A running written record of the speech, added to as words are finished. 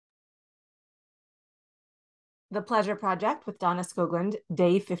The Pleasure Project with Donna Skoglund,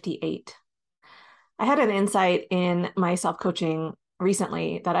 day 58. I had an insight in my self-coaching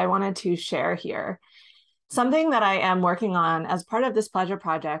recently that I wanted to share here. Something that I am working on as part of this Pleasure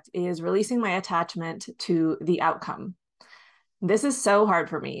Project is releasing my attachment to the outcome. This is so hard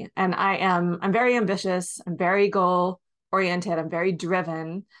for me, and I'm very ambitious, I'm very goal oriented, I'm very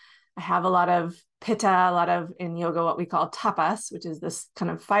driven. I have a lot of pitta, a lot of in yoga what we call tapas, which is this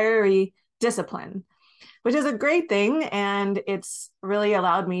kind of fiery discipline, which is a great thing. And it's really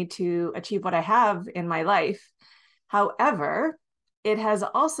allowed me to achieve what I have in my life. However, it has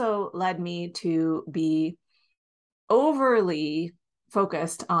also led me to be overly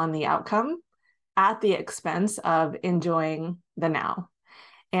focused on the outcome at the expense of enjoying the now,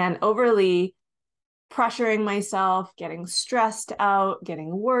 and overly pressuring myself, getting stressed out,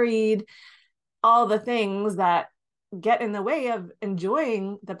 getting worried, all the things that get in the way of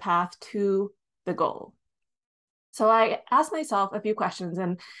enjoying the path to the goal. So I asked myself a few questions,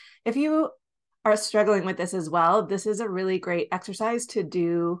 and if you are struggling with this as well, this is a really great exercise to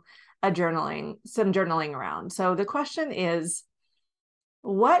do some journaling around. So the question is,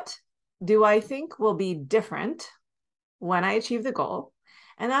 what do I think will be different when I achieve the goal?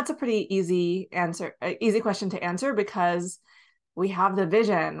 And that's a pretty easy question to answer, because we have the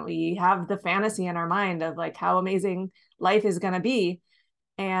vision, we have the fantasy in our mind of like how amazing life is going to be.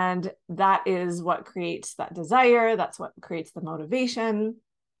 And that is what creates that desire. That's what creates the motivation,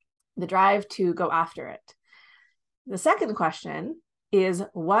 the drive to go after it. The second question is,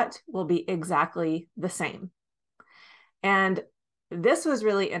 what will be exactly the same? And this was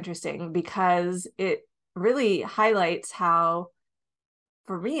really interesting because it really highlights how,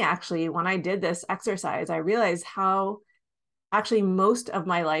 for me, actually, when I did this exercise, I realized how actually most of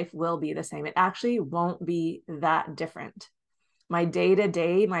my life will be the same. It actually won't be that different. My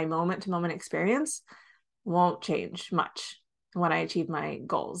day-to-day, my moment-to-moment experience won't change much when I achieve my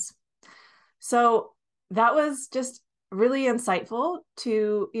goals. So that was just really insightful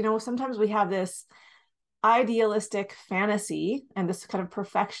to, sometimes we have this idealistic fantasy and this kind of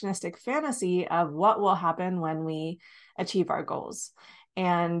perfectionistic fantasy of what will happen when we achieve our goals.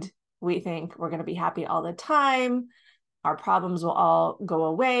 And we think we're going to be happy all the time. Our problems will all go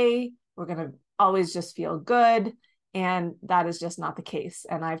away. We're going to always just feel good. And that is just not the case.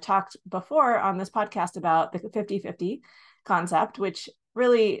 And I've talked before on this podcast about the 50-50 concept, which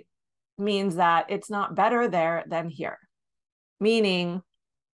really means that it's not better there than here. Meaning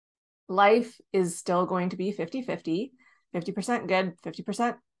life is still going to be 50-50, 50% good,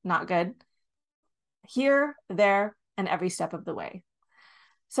 50% not good, here, there, and every step of the way.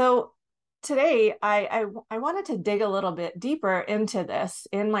 So today, I wanted to dig a little bit deeper into this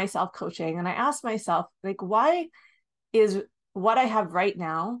in my self-coaching. And I asked myself, like, why is what I have right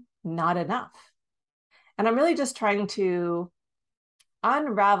now not enough? And I'm really just trying to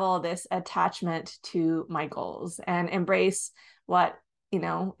unravel this attachment to my goals and embrace what,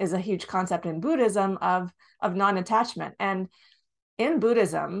 is a huge concept in Buddhism of non-attachment. And in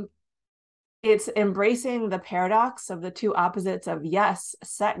Buddhism, it's embracing the paradox of the two opposites of, yes,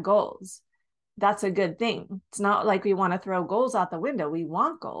 set goals. That's a good thing. It's not like we want to throw goals out the window. We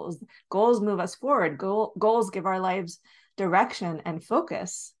want goals. Goals move us forward. Goals give our lives direction and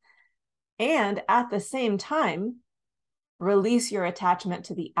focus. And at the same time, release your attachment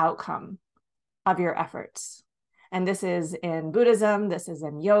to the outcome of your efforts. And this is in Buddhism, this is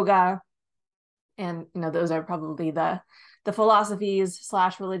in yoga. And, those are probably the philosophies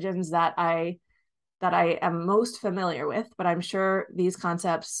 / religions that I am most familiar with, but I'm sure these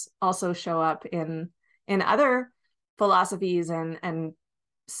concepts also show up in other philosophies and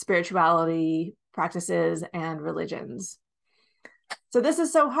spirituality practices and religions. So this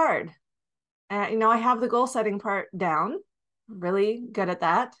is so hard. I have the goal setting part down, really good at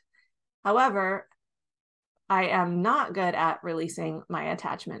that. However, I am not good at releasing my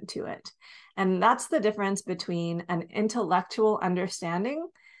attachment to it. And that's the difference between an intellectual understanding.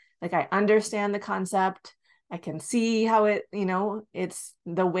 Like, I understand the concept. I can see how it's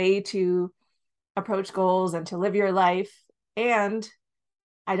the way to approach goals and to live your life. And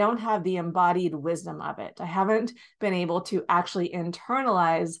I don't have the embodied wisdom of it. I haven't been able to actually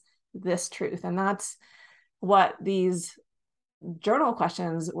internalize this truth. And that's what these journal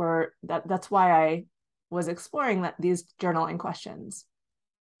questions were. That's why I was exploring these journaling questions.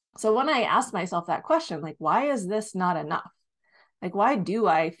 So when I asked myself that question, like, why is this not enough? Like, why do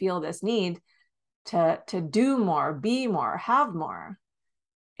I feel this need to do more, be more, have more?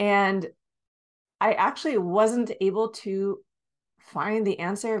 And I actually wasn't able to find the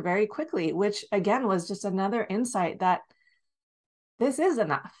answer very quickly, which again was just another insight that this is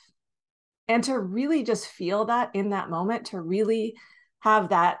enough. And to really just feel that in that moment, to really have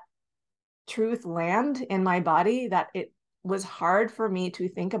that truth land in my body, that it was hard for me to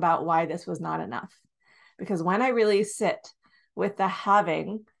think about why this was not enough. Because when I really sit with the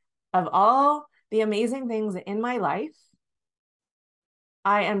having of all the amazing things in my life,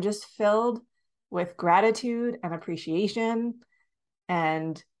 I am just filled with gratitude and appreciation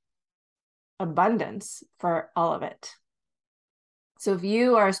and abundance for all of it. So if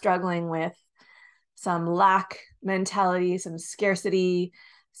you are struggling with some lack mentality, some scarcity,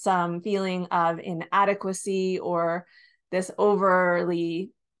 some feeling of inadequacy, or this over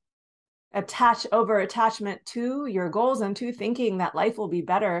attachment to your goals and to thinking that life will be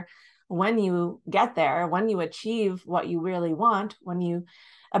better when you get there, when you achieve what you really want, when you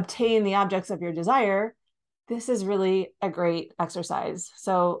obtain the objects of your desire, this is really a great exercise.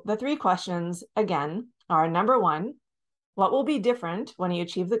 So the 3 questions again are: number 1, what will be different when you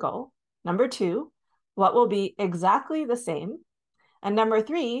achieve the goal? Number 2, what will be exactly the same? And number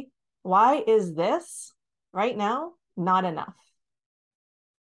 3, why is this right now not enough?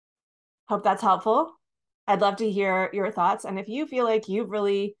 Hope that's helpful. I'd love to hear your thoughts. And if you feel like you've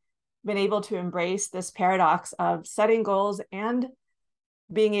really been able to embrace this paradox of setting goals and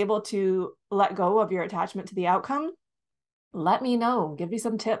being able to let go of your attachment to the outcome, let me know. Give me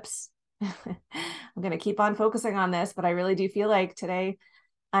some tips. I'm going to keep on focusing on this, but I really do feel like today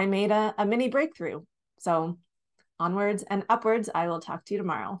I made a mini breakthrough. So onwards and upwards, I will talk to you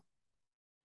tomorrow.